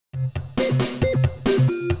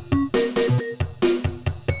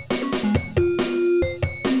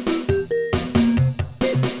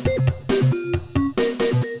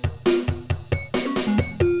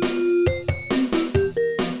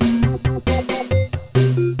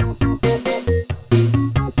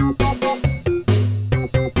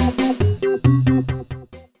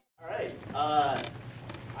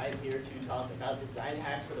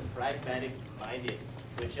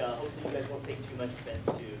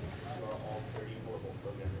since you are all dirty, horrible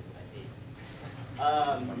programmers that I hate.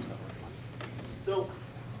 So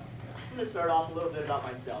I'm going to start off a little bit about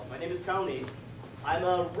myself. My name is Neath. I'm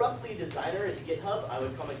a roughly designer at GitHub. I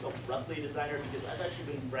would call myself roughly a designer because I've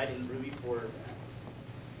actually been writing Ruby for,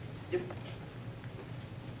 yep,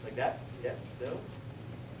 like that? Yes? No?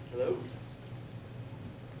 Hello?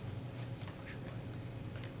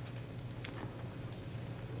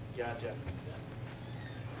 Gotcha.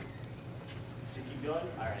 Just keep going?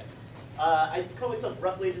 All right. I call myself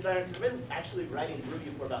roughly a designer because I've been actually writing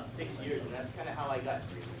Ruby for about 6 years, and that's kind of how I got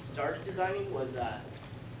started designing, was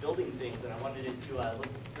building things, and I wanted it to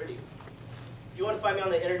look pretty. If you want to find me on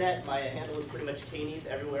the internet, my handle is pretty much Neath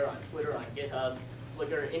everywhere, on Twitter, on GitHub,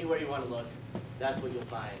 Flickr, anywhere you want to look, that's what you'll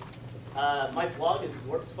find. My blog is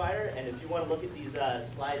Warpspire, and if you want to look at these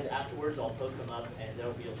slides afterwards, I'll post them up, and there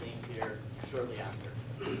will be a link here shortly after.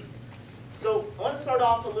 So I want to start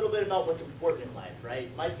off a little bit about what's important in life, right?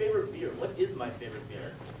 My favorite beer. What is my favorite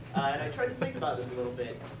beer? And I tried to think about this a little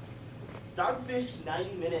bit. Dogfish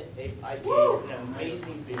 90-minute IPA is an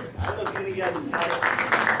amazing beer. I don't know if any of you guys have had it.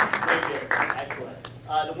 Great beer. Excellent.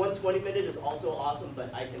 The 120-minute is also awesome,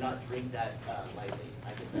 but I cannot drink that lightly.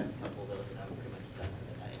 I just have a couple of those, and I'm pretty much done for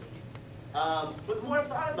the night. But the more I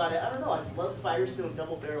thought about it, I don't know. I love Firestone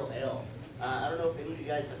Double Barrel Ale. I don't know if any of you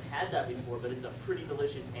guys have had that before, but it's a pretty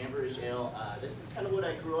delicious amberish ale. This is kind of what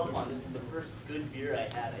I grew up on. This is the first good beer I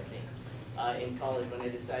had, I think, in college when I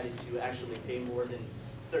decided to actually pay more than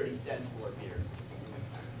 30 cents for a beer.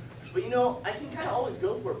 But you know, I can kind of always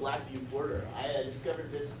go for a Black Butte Porter. I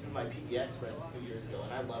discovered this through my PBX friends a few years ago,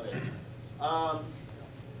 and I love it.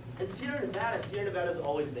 And Sierra Nevada is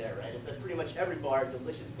always there, right? It's at pretty much every bar,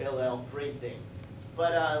 delicious pale ale, great thing.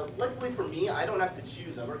 But luckily for me, I don't have to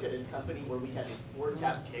choose. I work at a company where we have a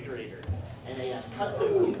 4-tap kegerator and a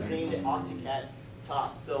custom ingrained OctoCAD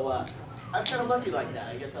top. So I'm kind of lucky like that.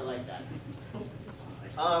 I guess I like that.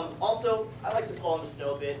 Also, I like to fall in the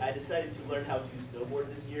snow a bit. I decided to learn how to snowboard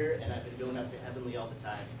this year, and I've been going up to Heavenly all the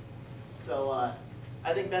time. So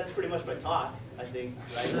I think that's pretty much my talk, I think,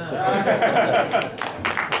 right?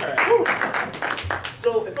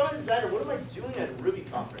 So if I'm a designer, what am I doing at a Ruby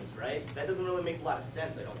conference, right? That doesn't really make a lot of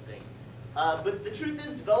sense, I don't think. But the truth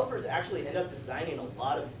is, developers actually end up designing a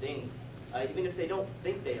lot of things, even if they don't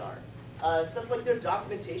think they are. Stuff like their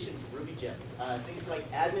documentation for Ruby gems, things like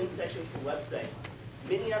admin sections for websites,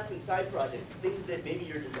 mini apps and side projects, things that maybe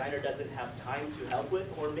your designer doesn't have time to help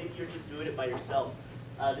with, or maybe you're just doing it by yourself.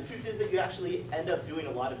 The truth is that you actually end up doing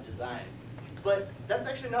a lot of design. But that's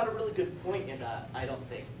actually not a really good point, I don't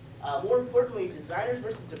think. More importantly, designers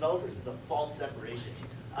versus developers is a false separation.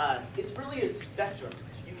 It's really a spectrum.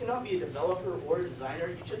 You cannot be a developer or a designer.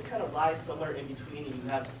 You just kind of lie somewhere in between, and you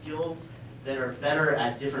have skills that are better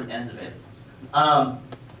at different ends of it.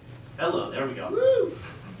 Hello, there we go. Woo!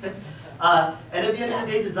 And at the end of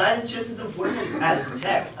the day, design is just as important as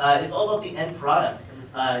tech. It's all about the end product.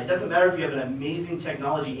 It doesn't matter if you have an amazing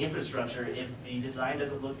technology infrastructure if the design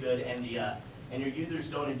doesn't look good and your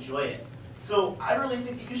users don't enjoy it. So I really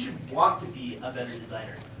think that you should want to be a better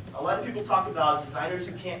designer. A lot of people talk about designers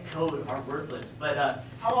who can't code are worthless, but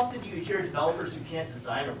how often do you hear developers who can't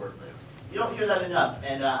design are worthless? You don't hear that enough,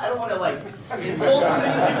 and I don't want to like insult too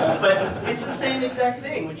many people, but it's the same exact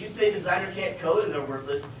thing. When you say designer can't code and they're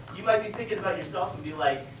worthless, you might be thinking about yourself and be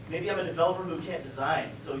like, maybe I'm a developer who can't design.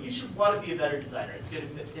 So you should want to be a better designer.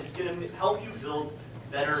 It's going to help you build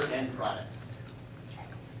better end products.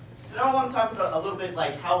 So now I want to talk about a little bit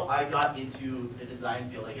like how I got into the design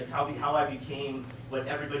field. I guess how I became what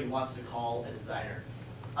everybody wants to call a designer.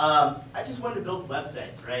 I just wanted to build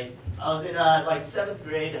websites, right? I was in like 7th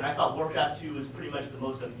grade, and I thought Warcraft 2 was pretty much the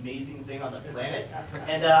most amazing thing on the planet.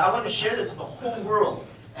 And I wanted to share this with the whole world.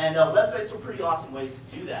 And websites were pretty awesome ways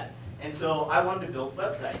to do that. And so I wanted to build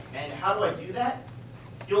websites. And how do I do that?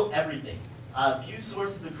 Steal everything. View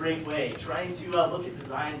source is a great way. Trying to look at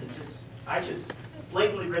designs and I just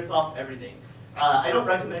blatantly ripped off everything. I don't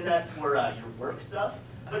recommend that for your work stuff,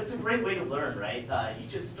 but it's a great way to learn, right? You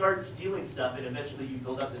just start stealing stuff, and eventually you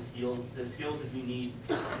build up the skills that you need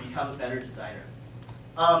to become a better designer.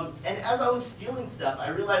 And as I was stealing stuff, I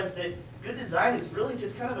realized that good design is really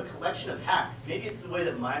just kind of a collection of hacks. Maybe it's the way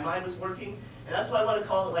that my mind was working, and that's why I want to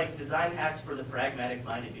call it like design hacks for the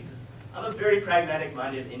pragmatic-minded, because I'm a very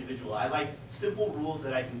pragmatic-minded individual. I like simple rules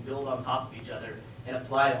that I can build on top of each other and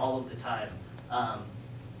apply all of the time.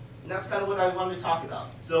 And that's kind of what I wanted to talk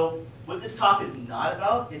about. So what this talk is not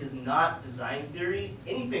about, it is not design theory,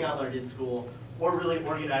 anything I learned in school, or really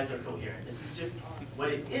organized or coherent. This is just what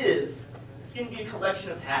it is. It's going to be a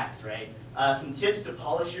collection of hacks, right? Some tips to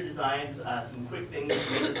polish your designs, some quick things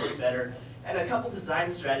to make it look better, and a couple design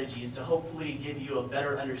strategies to hopefully give you a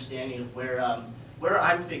better understanding of where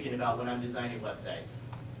I'm thinking about when I'm designing websites.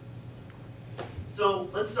 So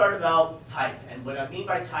let's start about type, and what I mean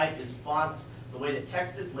by type is fonts, the way that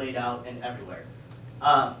text is laid out, and everywhere.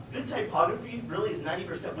 Good typography really is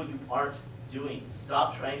 90% what you aren't doing.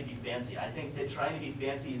 Stop trying to be fancy. I think that trying to be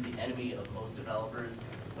fancy is the enemy of most developers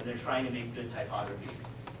when they're trying to make good typography.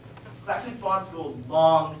 Classic fonts go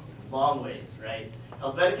long, long ways, right?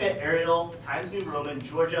 Helvetica, Arial, Times New Roman,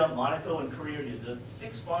 Georgia, Monaco, and Courier New. Those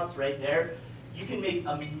 6 fonts right there, you can make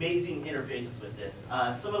amazing interfaces with this.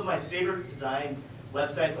 Some of my favorite design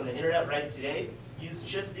websites on the internet right today use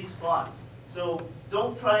just these fonts. So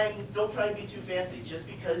don't try and be too fancy. Just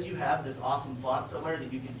because you have this awesome font somewhere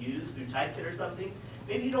that you could use through Typekit or something,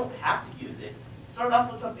 maybe you don't have to use it. Start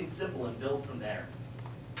off with something simple and build from there.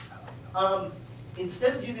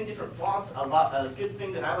 Instead of using different fonts, a good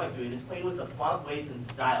thing that I like doing is playing with the font weights and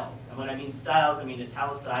styles. And when I mean styles, I mean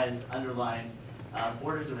italicized, underlined,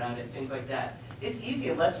 borders around it, things like that. It's easy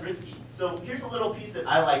and less risky. So here's a little piece that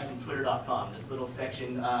I like from twitter.com, this little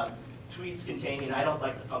section, tweets containing, I don't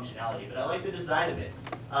like the functionality, but I like the design of it.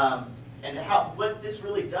 And what this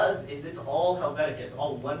really does is it's all Helvetica, it's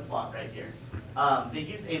all one font right here. They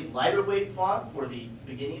use a lighter weight font for the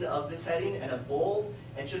beginning of this heading and a bold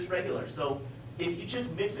and just regular. So if you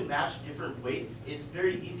just mix and match different weights, it's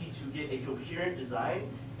very easy to get a coherent design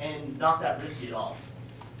and not that risky at all.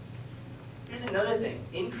 Here's another thing,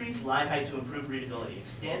 increase line height to improve readability.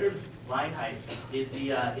 Standard line height is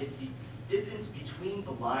it's the distance between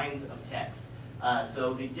the lines of text.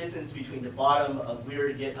 So the distance between the bottom of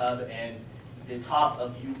Weird, GitHub, and the top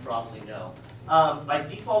of You probably know. By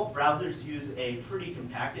default, browsers use a pretty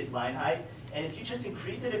compacted line height, and if you just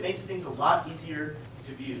increase it, it makes things a lot easier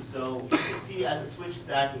to view. So you can see as it switches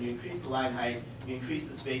back, when you increase the line height, you increase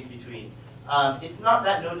the space between. It's not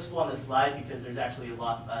that noticeable on the slide because there's actually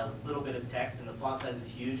a little bit of text and the font size is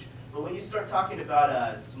huge. But when you start talking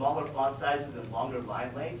about smaller font sizes and longer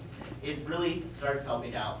line lengths, it really starts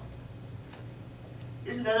helping out.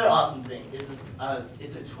 Here's another awesome thing.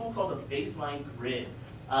 It's a tool called a baseline grid.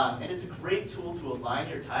 And it's a great tool to align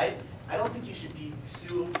your type. I don't think you should be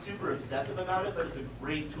super obsessive about it, but it's a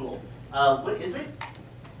great tool. What is it?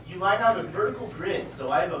 You line out a vertical grid.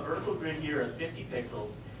 So I have a vertical grid here of 50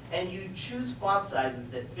 pixels. And you choose font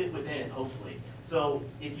sizes that fit within it, hopefully. So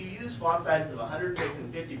if you use font sizes of 100 pix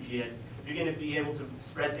and 50 px, you're going to be able to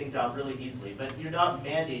spread things out really easily, but you're not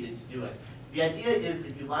mandated to do it. The idea is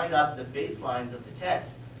that you line up the baselines of the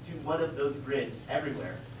text to one of those grids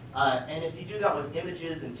everywhere. And if you do that with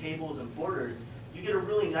images and tables and borders, you get a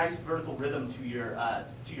really nice vertical rhythm to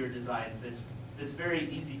your designs that's very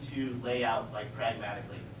easy to lay out like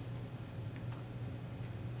pragmatically.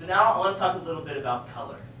 So now I want to talk a little bit about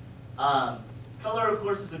color. Color, of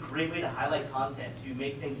course, is a great way to highlight content, to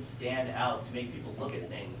make things stand out, to make people look at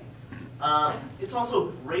things. It's also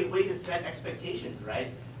a great way to set expectations, right?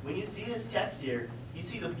 When you see this text here, you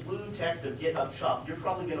see the blue text of GitHub Shop, you're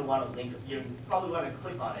probably going to want to you probably want to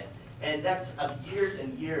click on it. And that's years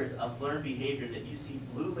and years of learned behavior that you see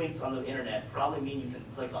blue links on the internet probably mean you can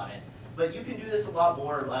click on it. But you can do this a lot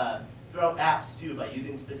more throughout apps too, by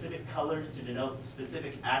using specific colors to denote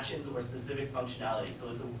specific actions or specific functionality. So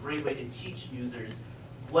it's a great way to teach users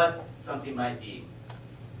what something might be.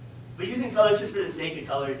 But using colors just for the sake of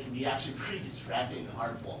color can be actually pretty distracting and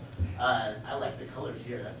harmful. I like the colors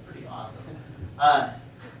here, that's pretty awesome.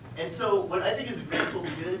 And so what I think is a great tool to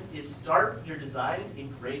do this is start your designs in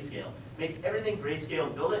grayscale. Make everything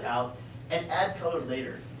grayscale, build it out, and add color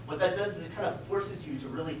later. What that does is it kind of forces you to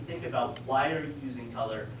really think about why are you using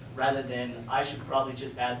color rather than I should probably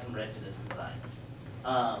just add some red to this design.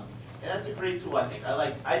 And that's a great tool, I think.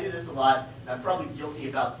 I do this a lot. I'm probably guilty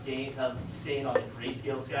about staying on the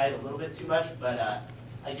grayscale side a little bit too much, but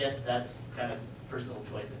I guess that's kind of personal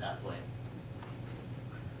choice at that point.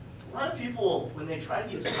 A lot of people, when they try to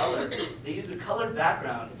use color, they use a colored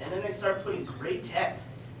background, and then they start putting gray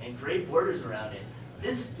text and gray borders around it.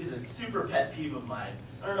 This is a super pet peeve of mine.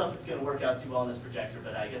 I don't know if it's going to work out too well on this projector,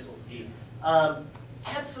 but I guess we'll see.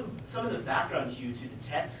 Add some of the background hue to the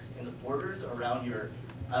text and the borders around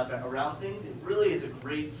around things. It really is a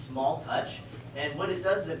great small touch, and what it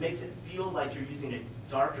does is it makes it feel like you're using a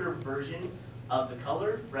darker version of the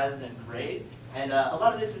color rather than gray. And a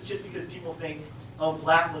lot of this is just because people think, oh,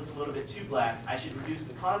 black looks a little bit too black, I should reduce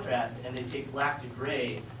the contrast, and they take black to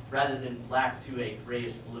gray rather than black to a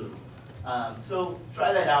grayish blue. So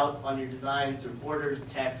try that out on your designs or borders,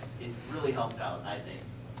 text. It really helps out, I think.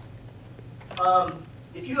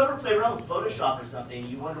 if you ever play around with Photoshop or something,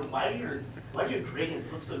 you wonder why do your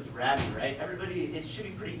gradients look so drabby, right? It should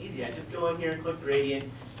be pretty easy. I just go in here and click gradient,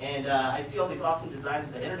 and I see all these awesome designs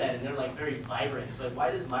on the internet, and they're like very vibrant, but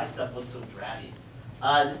why does my stuff look so drabby?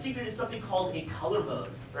 The secret is something called a color mode,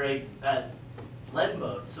 or a blend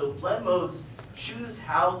mode. So blend modes choose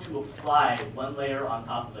how to apply one layer on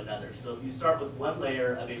top of another. So if you start with one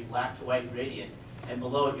layer of a black to white gradient, and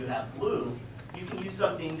below it you have blue, you can use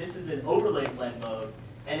something, this is an overlay blend mode,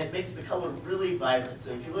 and it makes the color really vibrant.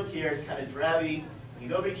 So if you look here, it's kind of drabby. You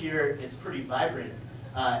go over here, it's pretty vibrant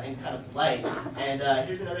and kind of light. And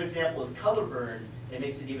here's another example is color burn. It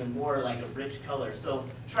makes it even more like a rich color. So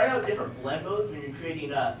try out different blend modes when you're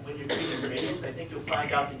creating gradients. I think you'll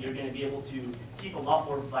find out that you're going to be able to keep a lot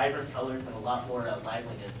more vibrant colors and a lot more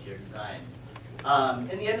liveliness to your design.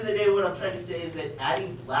 In the end of the day, what I'm trying to say is that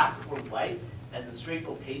adding black or white as a straight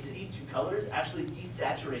opacity to colors actually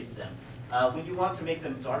desaturates them. When you want to make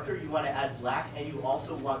them darker, you want to add black, and you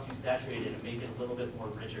also want to saturate it and make it a little bit more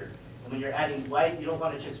richer. And when you're adding white, you don't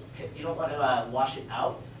want to wash it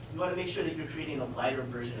out. You want to make sure that you're creating a lighter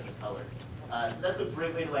version of the color. So that's a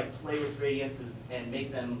great way to play with gradients and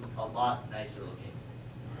make them a lot nicer looking.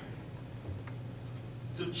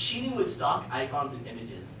 So cheating with stock icons and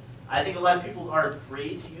images. I think a lot of people are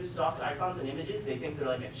afraid to use stock icons and images. They think they're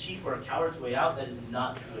like a cheap or a coward's way out. That is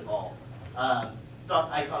not true at all. Stock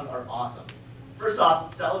icons are awesome. First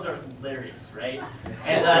off, salads are hilarious, right?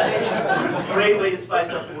 And they're a great way to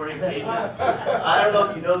spice up boring pages. I don't know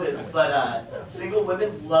if you know this, but single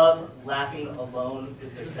women love laughing alone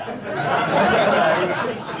with their salads. It's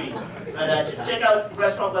pretty sweet. But just check out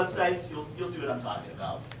restaurant websites. You'll see what I'm talking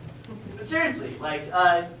about. But seriously,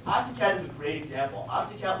 Octocat is a great example.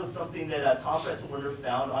 Octocat was something that Tom Preston-Werner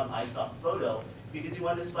found on iStock Photo because he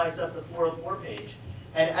wanted to spice up the 404 page.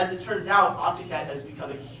 And as it turns out, Octocat has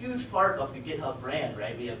become a huge part of the GitHub brand,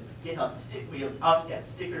 right? We have Octocat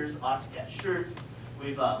stickers, Octocat shirts.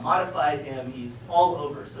 We've modified him. He's all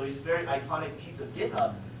over. So he's a very iconic piece of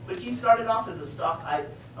GitHub. But he started off as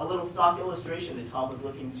a little stock illustration that Tom was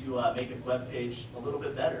looking to make a web page a little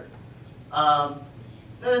bit better.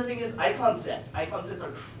 Another thing is icon sets. Icon sets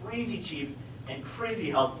are crazy cheap and crazy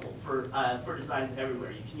helpful for designs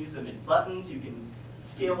everywhere. You can use them in buttons. You can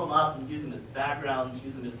scale them up and use them as backgrounds,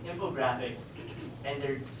 use them as infographics, and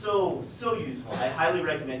they're so useful. I highly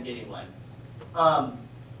recommend getting one.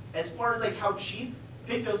 As far as how cheap,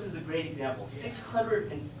 Pictos is a great example.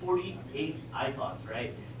 648 icons,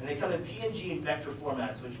 right? And they come in PNG and vector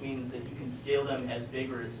formats, which means that you can scale them as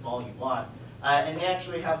big or as small you want. And they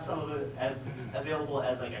actually have some of it available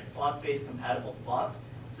as a font face compatible font,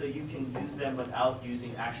 so you can use them without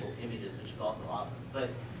using actual images, which is also awesome. But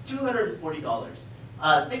 $240.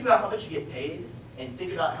 Think about how much you get paid, and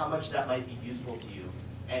think about how much that might be useful to you.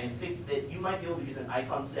 And think that you might be able to use an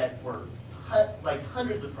icon set for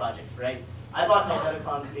hundreds of projects, right? I bought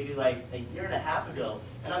Helveticons maybe a year and a half ago,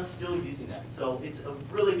 and I'm still using them. So it's a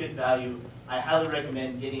really good value. I highly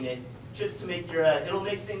recommend getting it just to make it'll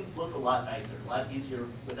make things look a lot nicer, a lot easier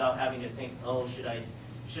without having to think, oh, should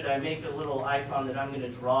I make a little icon that I'm going to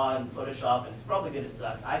draw in Photoshop, and it's probably going to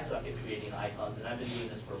suck. I suck at creating icons, and I've been doing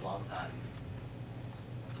this for a long time.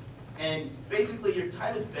 And basically, your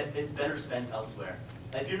time is better spent elsewhere.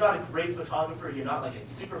 If you're not a great photographer, you're not a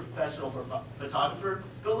super professional photographer,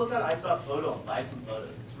 go look on iStock Photo and buy some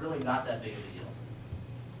photos. It's really not that big of a deal.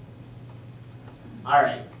 All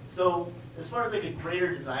right, so as far as a greater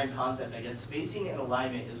design concept, I guess spacing and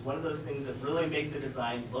alignment is one of those things that really makes a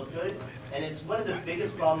design look good, and it's one of the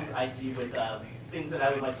biggest problems I see with things that I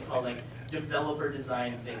would like to call developer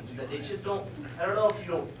design things, is that they just don't, I don't know if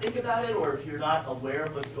you don't think about it or if you're not aware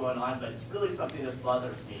of what's going on, but it's really something that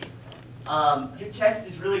bothers me. Your text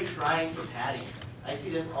is really crying for padding. I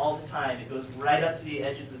see this all the time. It goes right up to the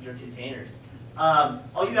edges of your containers.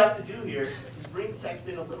 All you have to do here is bring text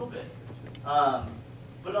in a little bit.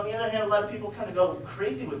 But on the other hand, a lot of people kind of go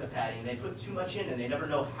crazy with the padding. They put too much in and they never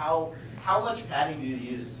know how much padding do you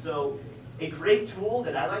use. So a great tool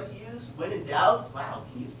that I like to use, when in doubt, wow,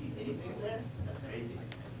 can you see anything in there? That's crazy.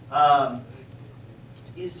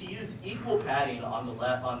 Is to use equal padding on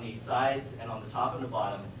the sides and on the top and the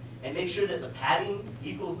bottom, and make sure that the padding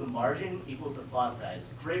equals the margin equals the font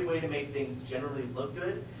size. Great way to make things generally look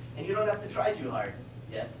good, and you don't have to try too hard.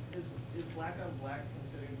 Yes? Is black on black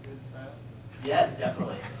considered good style? Yes,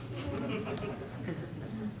 definitely.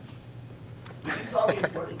 But you saw the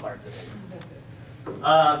important parts of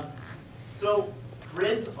it. So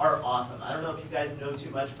grids are awesome. I don't know if you guys know too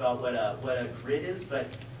much about what a grid is, but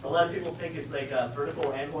a lot of people think it's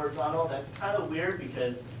vertical and horizontal. That's kind of weird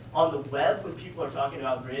because On the web, when people are talking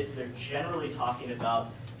about grids, they're generally talking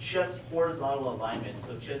about just horizontal alignment,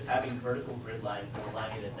 so just having vertical grid lines and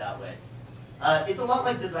aligning it that way. It's a lot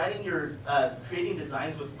like designing creating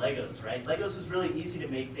designs with Legos, right? Legos was really easy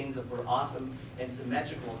to make things that were awesome and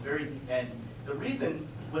symmetrical, and the reason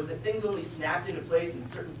was that things only snapped into place in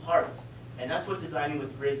certain parts, and that's what designing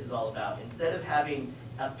with grids is all about. Instead of having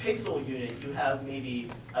a pixel unit, you have maybe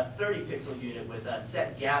a 30 pixel unit with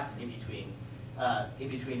set gaps in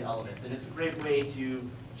between elements, and it's a great way to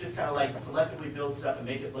just kind of like selectively build stuff and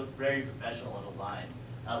make it look very professional and aligned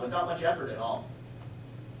without much effort at all.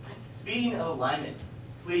 Speaking of alignment,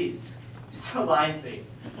 please, just align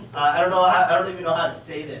things. I don't even know how to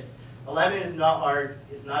say this. Alignment is not hard,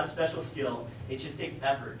 it's not a special skill, it just takes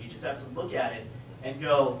effort. You just have to look at it and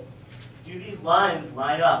go, do these lines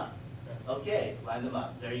line up? Okay, line them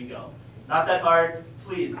up, there you go. Not that hard,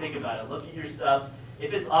 please think about it, look at your stuff.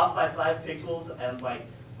 If it's off by 5 pixels and like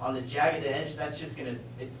on the jagged edge, that's just gonna,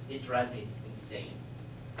 it drives me insane.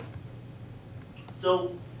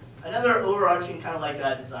 So, another overarching kind of like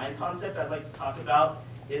design concept I'd like to talk about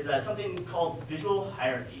is something called visual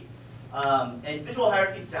hierarchy. And visual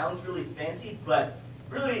hierarchy sounds really fancy, but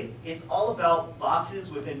really it's all about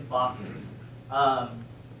boxes within boxes.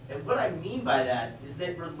 And what I mean by that is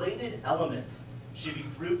that related elements should be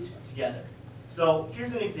grouped together. So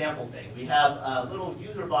here's an example thing. We have a little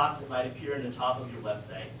user box that might appear in the top of your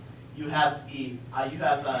website. You have the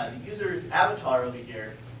user's avatar over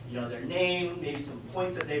here, you know, their name, maybe some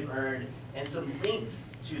points that they've earned, and some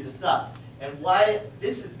links to the stuff. And why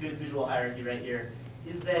this is good visual hierarchy right here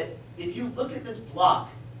is that if you look at this block,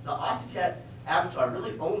 the AutoCAD avatar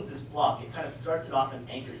really owns this block. It kind of starts it off and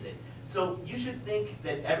anchors it. So you should think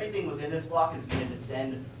that everything within this block is going to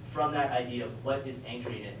descend from that idea of what is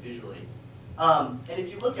anchoring it visually. And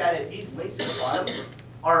if you look at it, these links at the bottom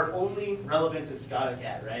are only relevant to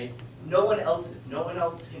SCADACAD, right? No one else is. No one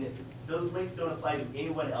else can. Those links don't apply to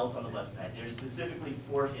anyone else on the website. They're specifically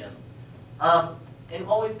for him. And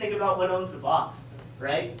always think about what owns the box,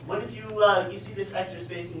 right? What if you see this extra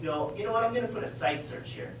space and you go, you know what, I'm going to put a site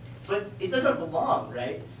search here. But it doesn't belong,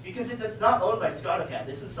 right? Because it's not owned by SCADACAD.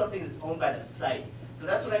 This is something that's owned by the site. So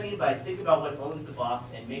that's what I mean by think about what owns the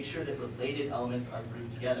box and make sure that related elements are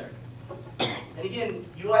grouped together. And again,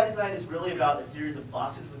 UI design is really about a series of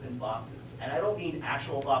boxes within boxes. And I don't mean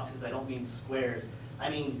actual boxes, I don't mean squares. I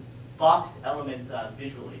mean boxed elements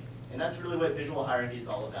visually. And that's really what visual hierarchy is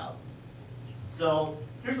all about. So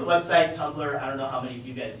here's a website, Tumblr. I don't know how many of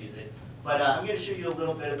you guys use it. But I'm going to show you a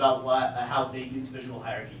little bit about how they use visual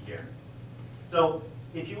hierarchy here. So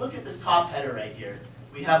if you look at this top header right here,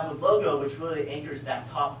 we have the logo, which really anchors that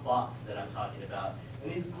top box that I'm talking about.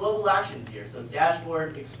 And these global actions here, so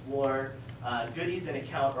dashboard, explore, goodies, and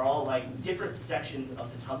account are all like different sections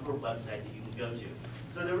of the Tumblr website that you can go to.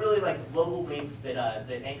 So they're really like global links that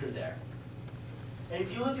anchor there. And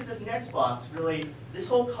if you look at this next box, really, this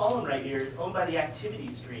whole column right here is owned by the activity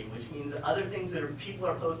stream, which means that other things that people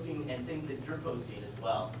are posting and things that you're posting as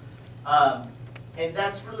well. And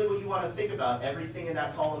that's really what you want to think about. Everything in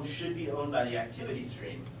that column should be owned by the activity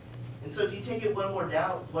stream. And so if you take it one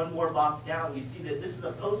more box down, you see that this is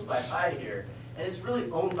a post by Pi here, and it's really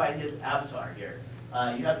owned by his avatar here.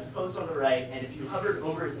 You have his post on the right, and if you hovered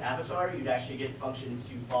over his avatar, you'd actually get functions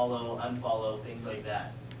to follow, unfollow, things like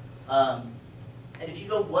that. And if you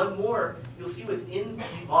go one more, you'll see within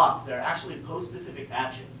the box there are actually post-specific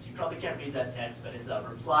actions. You probably can't read that text, but it's a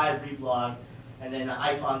reply, reblog, and then an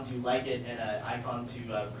icon to like it and an icon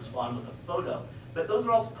to respond with a photo. But those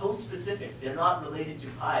are all post-specific. They're not related to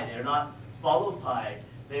Pi. They're not follow Pi.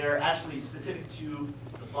 They are actually specific to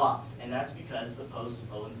the box, and that's because the post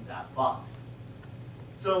owns that box.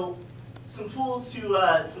 So some tools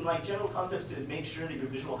to, some like general concepts to make sure that your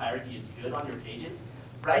visual hierarchy is good on your pages.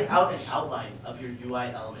 Write out an outline of your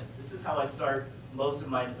UI elements. This is how I start most of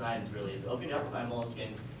my designs really, is opening up my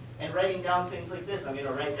Moleskine and writing down things like this. I'm going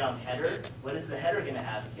to write down header. What is the header going to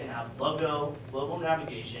have? It's going to have logo, global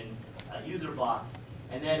navigation, a user box,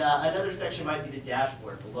 and then another section might be the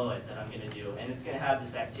dashboard below it that I'm going to do. And it's going to have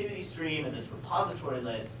this activity stream and this repository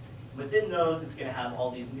list. Within those, it's going to have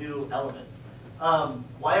all these new elements.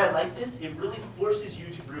 Why I like this, it really forces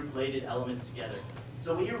you to group related elements together.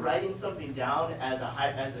 So when you're writing something down as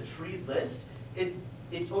a tree list, it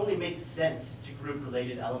only makes sense to group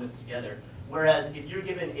related elements together. Whereas if you're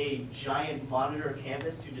given a giant monitor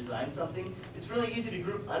canvas to design something, it's really easy to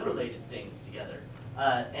group unrelated things together.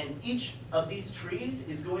 And each of these trees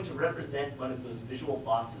is going to represent one of those visual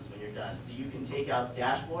boxes when you're done. So you can take out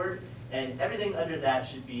dashboard, and everything under that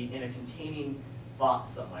should be in a containing box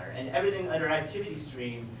somewhere. And everything under activity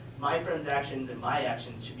stream, my friend's actions and my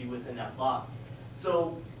actions should be within that box.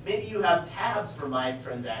 So Maybe you have tabs for my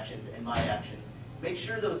transactions and my actions. Make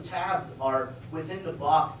sure those tabs are within the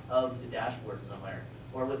box of the dashboard somewhere,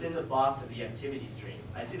 or within the box of the activity stream.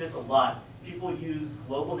 I see this a lot. People use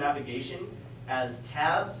global navigation as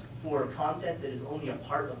tabs for content that is only a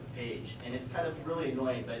part of the page, and it's kind of really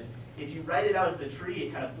annoying, but if you write it out as a tree,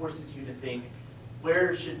 it kind of forces you to think,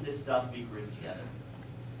 where should this stuff be grouped together?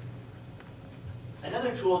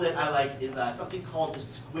 Another tool that I like is something called the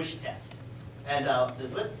squish test. And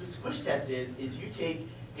what the squish test is you take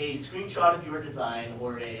a screenshot of your design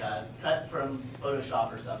or a cut from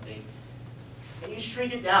Photoshop or something, and you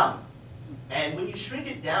shrink it down. And when you shrink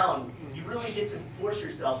it down, you really get to force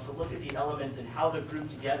yourself to look at the elements and how they're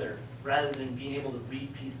grouped together rather than being able to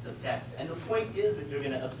read pieces of text. And the point is that you're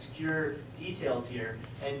going to obscure details here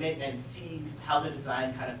and see how the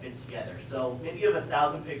design kind of fits together. So maybe you have a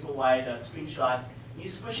 1,000 pixel wide screenshot, and you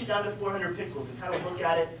squish it down to 400 pixels and kind of look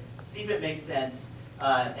at it, see if it makes sense,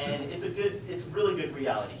 and it's a really good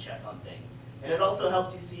reality check on things. And it also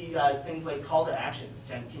helps you see things like call to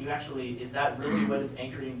actions. And can you actually, is that really what is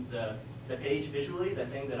anchoring the page visually, the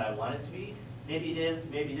thing that I want it to be? Maybe it is,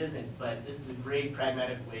 maybe it isn't, but this is a great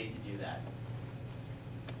pragmatic way to do that.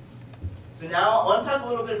 So now I want to talk a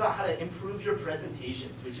little bit about how to improve your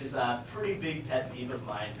presentations, which is a pretty big pet peeve of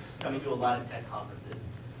mine coming to a lot of tech conferences,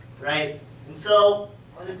 right? And so,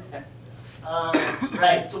 what is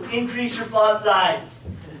right, so increase your font size.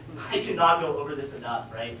 I cannot go over this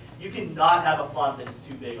enough, right? You cannot have a font that is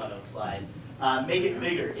too big on a slide. Make it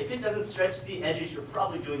bigger. If it doesn't stretch to the edges, you're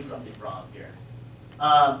probably doing something wrong here.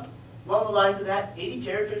 Along the lines of that, 80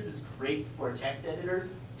 characters is great for a text editor,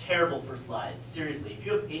 terrible for slides. Seriously, if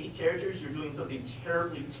you have 80 characters, you're doing something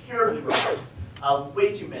terribly, terribly wrong.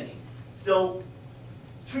 Way too many. So,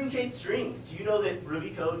 truncate strings. Do you know that Ruby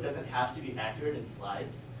code doesn't have to be accurate in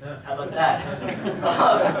slides? How about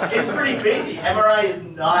that? It's pretty crazy. MRI is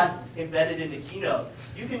not embedded into Keynote.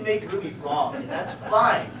 You can make Ruby wrong, and that's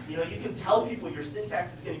fine. You know, you can tell people your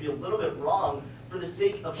syntax is going to be a little bit wrong for the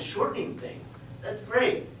sake of shortening things. That's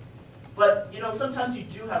great. But you know, sometimes you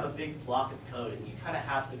do have a big block of code, and you kind of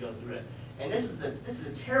have to go through it. And this is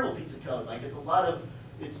a terrible piece of code. Like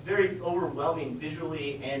it's very overwhelming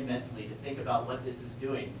visually and mentally to think about what this is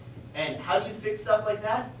doing. And how do you fix stuff like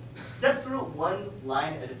that? Step through it one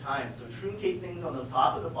line at a time. So truncate things on the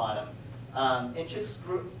top and the bottom, and just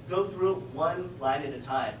go through it one line at a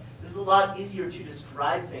time. This is a lot easier to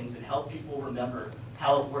describe things and help people remember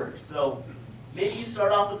how it works. So maybe you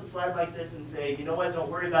start off with a slide like this and say, you know what, don't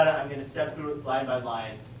worry about it, I'm going to step through it line by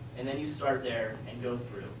line. And then you start there and go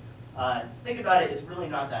through. Think about it, it's really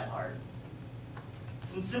not that hard.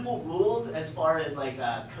 Some simple rules as far as like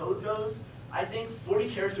code goes. I think 40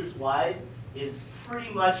 characters wide is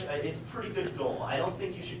pretty much, it's a pretty good goal. I don't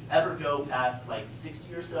think you should ever go past like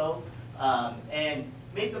 60 or so. And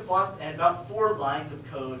make the font and about 4 lines of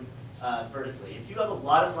code vertically. If you have a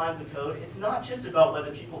lot of lines of code, it's not just about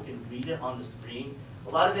whether people can read it on the screen. A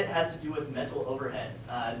lot of it has to do with mental overhead.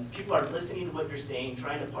 People are listening to what you're saying,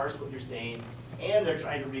 trying to parse what you're saying, and they're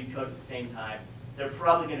trying to read code at the same time. They're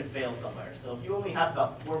probably going to fail somewhere. So if you only have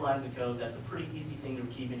about 4 lines of code, that's a pretty easy thing to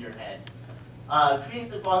keep in your head.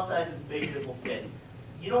 Create the font size as big as it will fit.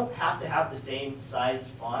 You don't have to have the same size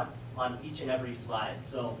font on each and every slide.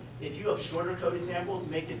 So if you have shorter code examples,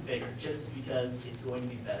 make it bigger, just because it's going to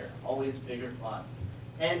be better. Always bigger fonts.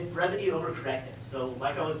 And brevity over correctness. So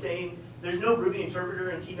like I was saying, there's no Ruby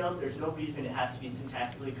interpreter in Keynote. There's no reason it has to be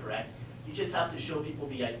syntactically correct. You just have to show people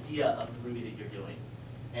the idea of the Ruby that you're doing.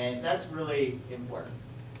 And that's really important.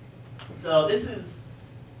 So this is,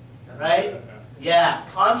 right? Yeah,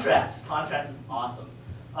 contrast. Contrast is awesome.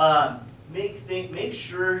 Make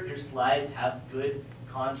sure your slides have good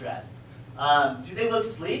contrast. Do they look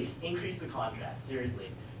sleek? Increase the contrast, seriously.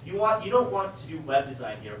 You don't want to do web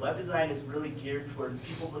design here. Web design is really geared towards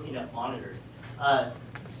people looking at monitors.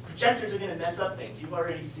 Projectors are going to mess up things. You've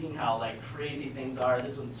already seen how like crazy things are.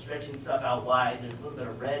 This one's stretching stuff out wide. There's a little bit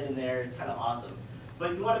of red in there. It's kind of awesome.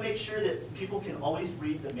 But you want to make sure that people can always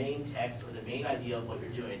read the main text or the main idea of what you're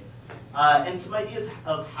doing. And some ideas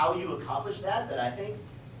of how you accomplish that I think,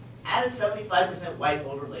 add a 75% white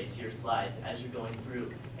overlay to your slides as you're going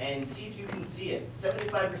through and see if you can see it.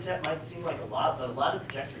 75% might seem like a lot, but a lot of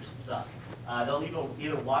projectors suck. They'll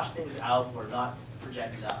either wash things out or not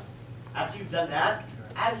project it up. After you've done that,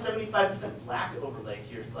 add a 75% black overlay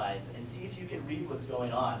to your slides and see if you can read what's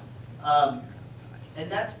going on. And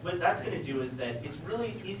what that's going to do is that it's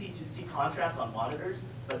really easy to see contrast on monitors,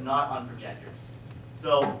 but not on projectors.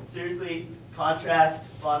 So seriously, contrast,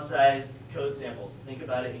 font size, code samples. Think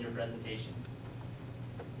about it in your presentations.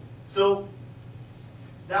 So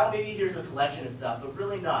now maybe here's a collection of stuff, but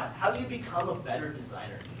really not. How do you become a better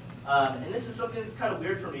designer? And this is something that's kind of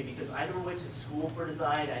weird for me because I never went to school for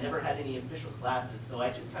design. I never had any official classes, so I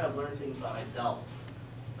just kind of learned things by myself.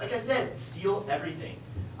 Like I said, steal everything.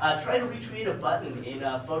 Try to recreate a button in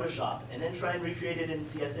Photoshop, and then try and recreate it in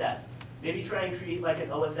CSS. Maybe try and create like an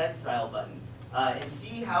OSX style button, and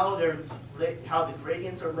see how the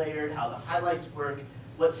gradients are layered, how the highlights work,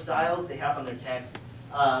 what styles they have on their text.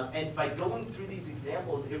 And by going through these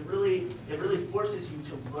examples, it really forces you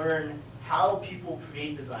to learn how people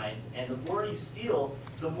create designs. And the more you steal,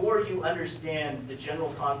 the more you understand the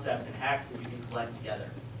general concepts and hacks that you can collect together.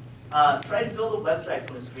 Try to build a website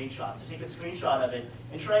from a screenshot. So take a screenshot of it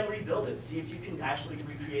and try and rebuild it. See if you can actually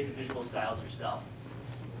recreate the visual styles yourself.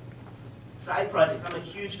 Side projects. I'm a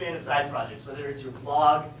huge fan of side projects, whether it's your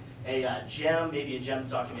blog, a gem, maybe a gem's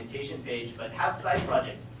documentation page, but have side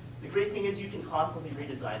projects. The great thing is you can constantly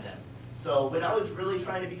redesign them. So when I was really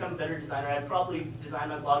trying to become a better designer, I'd probably design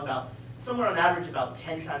my blog somewhere on average about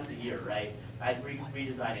 10 times a year, right? I'd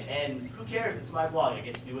redesign it, and who cares? It's my blog. I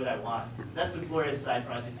get to do what I want. That's the glory of side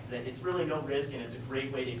projects, is that it's really no risk, and it's a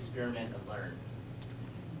great way to experiment and learn.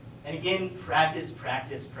 And again, practice,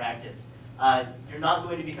 practice, practice. You're not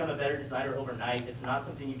going to become a better designer overnight. It's not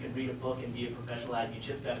something you can read a book and be a professional at. You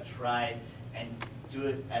just got to try and do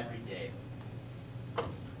it every day.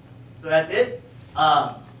 So that's it.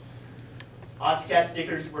 AutoCAD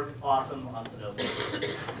stickers work awesome on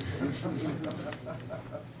snowboards.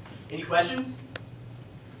 Any questions?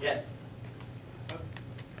 Yes.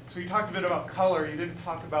 So you talked a bit about color. You didn't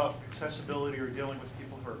talk about accessibility or dealing with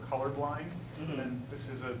people who are colorblind. Mm-hmm. And this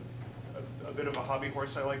is a bit of a hobby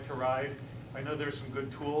horse I like to ride. I know there's some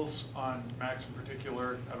good tools on Macs in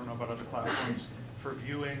particular, I don't know about other platforms, for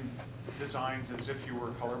viewing designs as if you were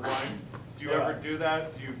colorblind. Do you ever do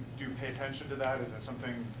that? Do you pay attention to that? Is that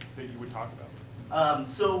something that you would talk about?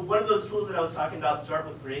 So one of those tools that I was talking about, start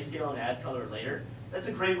with grayscale and add color later. That's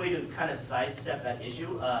a great way to kind of sidestep that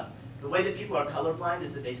issue. The way that people are colorblind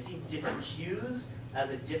is that they see different hues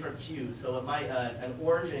as a different hue. So it might, an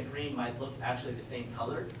orange and a green might look actually the same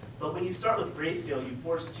color. But when you start with grayscale, you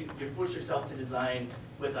force yourself to design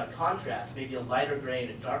with a contrast, maybe a lighter gray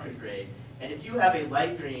and a darker gray. And if you have a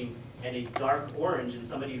light green and a dark orange and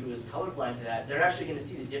somebody who is colorblind to that, they're actually going to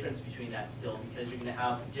see the difference between that still, because you're going to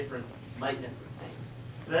have different lightness of things.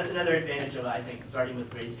 So that's another advantage of, I think, starting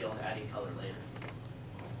with grayscale and adding color later.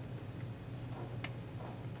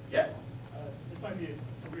 Yeah? This might be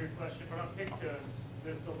a weird question, but on Pictos,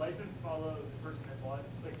 does the license follow the person that bought?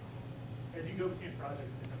 Like, as you go between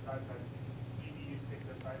projects and different side projects, do you use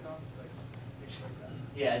Pictos icons, like things like that?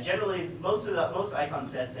 Yeah, generally most icon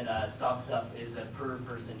sets and stock stuff is a per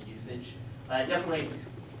person usage. Definitely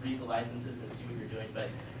read the licenses and see what you're doing, but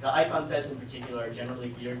the icon sets in particular are generally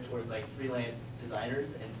geared towards like freelance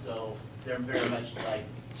designers, and so they're very much like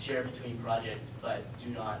share between projects, but do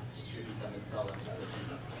not distribute them and sell them to other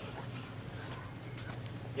people.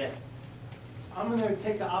 Yes? I'm going to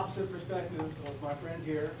take the opposite perspective of my friend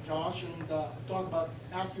here, Josh, and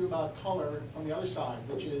ask you about color from the other side,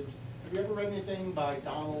 which is, have you ever read anything by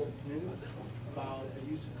Donald Neath about the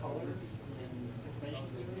use of color in information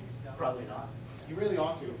theory? Probably not. You really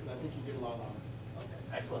ought to, because I think you did a lot on it.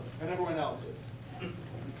 Okay, excellent. And everyone else did.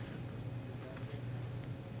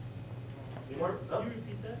 Any more? Can you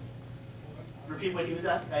repeat that? Repeat what he was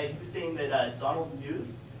asking. He was saying that Donald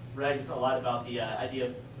Neath writes a lot about the idea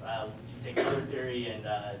of, would you say, color theory and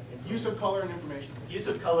Use of color and information. Use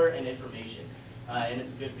of color and information. And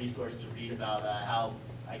it's a good resource to read about how,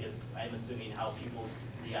 I guess, I'm assuming how people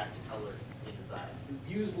react to color in design.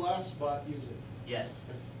 Use less, but use it.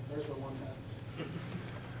 Yes. There's the one sentence.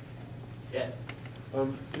 Yes.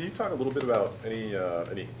 Can you talk a little bit about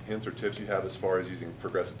any hints or tips you have as far as using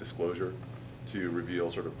progressive disclosure to reveal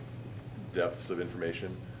sort of depths of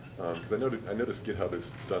information? Because I noticed GitHub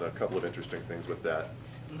has done a couple of interesting things with that,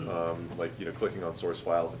 like clicking on source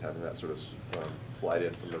files and having that sort of slide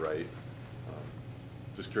in from the right.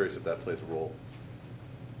 Just curious if that plays a role.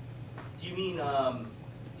 Do you mean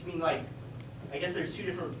like? I guess there's two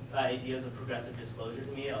different ideas of progressive disclosure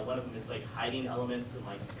to me. One of them is like hiding elements and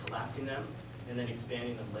like collapsing them and then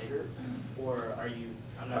expanding them later. Or are you?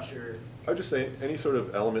 I'm not sure. I would just say any sort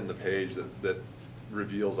of element in the page that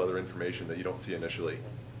reveals other information that you don't see initially.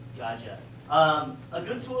 Gotcha. A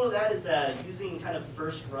good tool of that is using kind of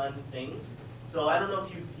first run things. So I don't know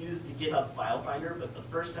if you've used the GitHub file finder, but the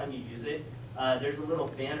first time you use it, there's a little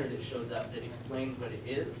banner that shows up that explains what it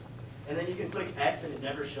is. And then you can click X and it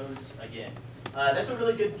never shows again. That's a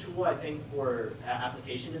really good tool, I think, for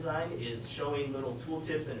application design, is showing little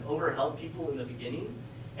tooltips and overhelp people in the beginning,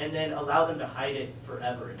 and then allow them to hide it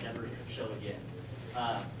forever and never show again.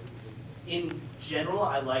 In general,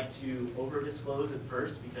 I like to over-disclose at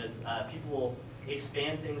first because people will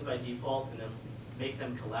expand things by default and then make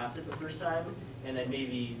them collapse it the first time, and then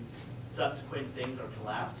maybe subsequent things are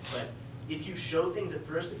collapsed. But if you show things at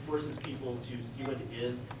first, it forces people to see what it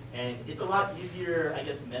is, and it's a lot easier, I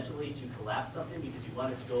guess, mentally to collapse something because you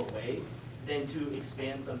want it to go away than to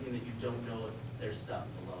expand something that you don't know if there's stuff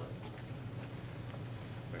below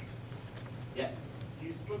it. Yeah?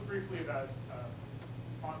 You spoke briefly about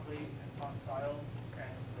font weight and font style and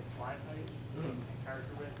like line height and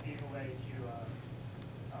character width being a way to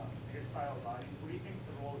your style body. What do you think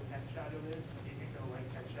the role of text shadow is? Do you think the right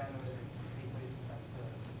text shadow is take place inside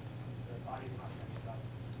the body content style?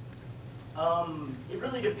 It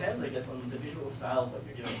really depends, I guess, on the visual style of what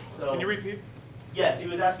you're doing. So, Can you repeat? yes, he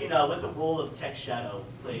was asking what the role of text shadow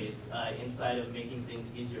plays inside of making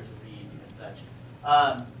things easier to read and such.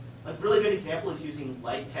 A really good example is using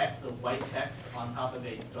light text, so white text on top of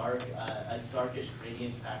a darkish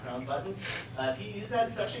gradient background button. If you use that,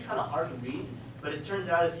 it's actually kind of hard to read, but it turns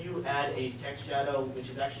out if you add a text shadow, which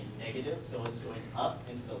is actually negative, so it's going up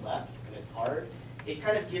and to the left, and it's hard, it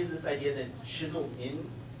kind of gives this idea that it's chiseled in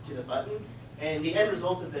to the button, and the end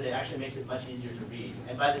result is that it actually makes it much easier to read.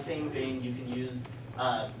 And by the same vein, you can use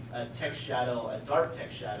a text shadow, a dark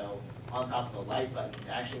text shadow, on top of the light button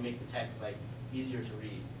to actually make the text like easier to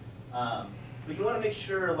read. But you want to make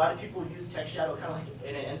sure, a lot of people use text shadow kind of like,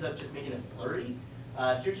 and it ends up just making it blurry.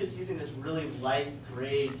 If you're just using this really light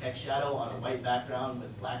gray text shadow on a white background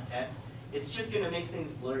with black text, it's just going to make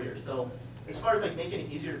things blurrier. So as far as like making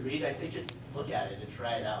it easier to read, I say just look at it and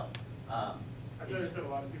try it out. I've noticed that a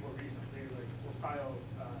lot of people recently like will style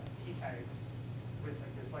key tags with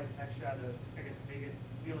like this light text shadow, I guess to make it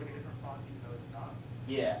feel like a different font even though it's not.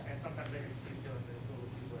 Yeah, And sometimes I can see feeling that it's a little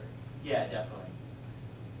too blurry. yeah, definitely.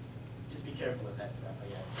 Just be careful with that stuff, I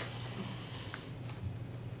guess.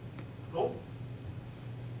 Cool.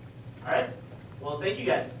 All right. Well, thank you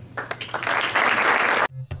guys.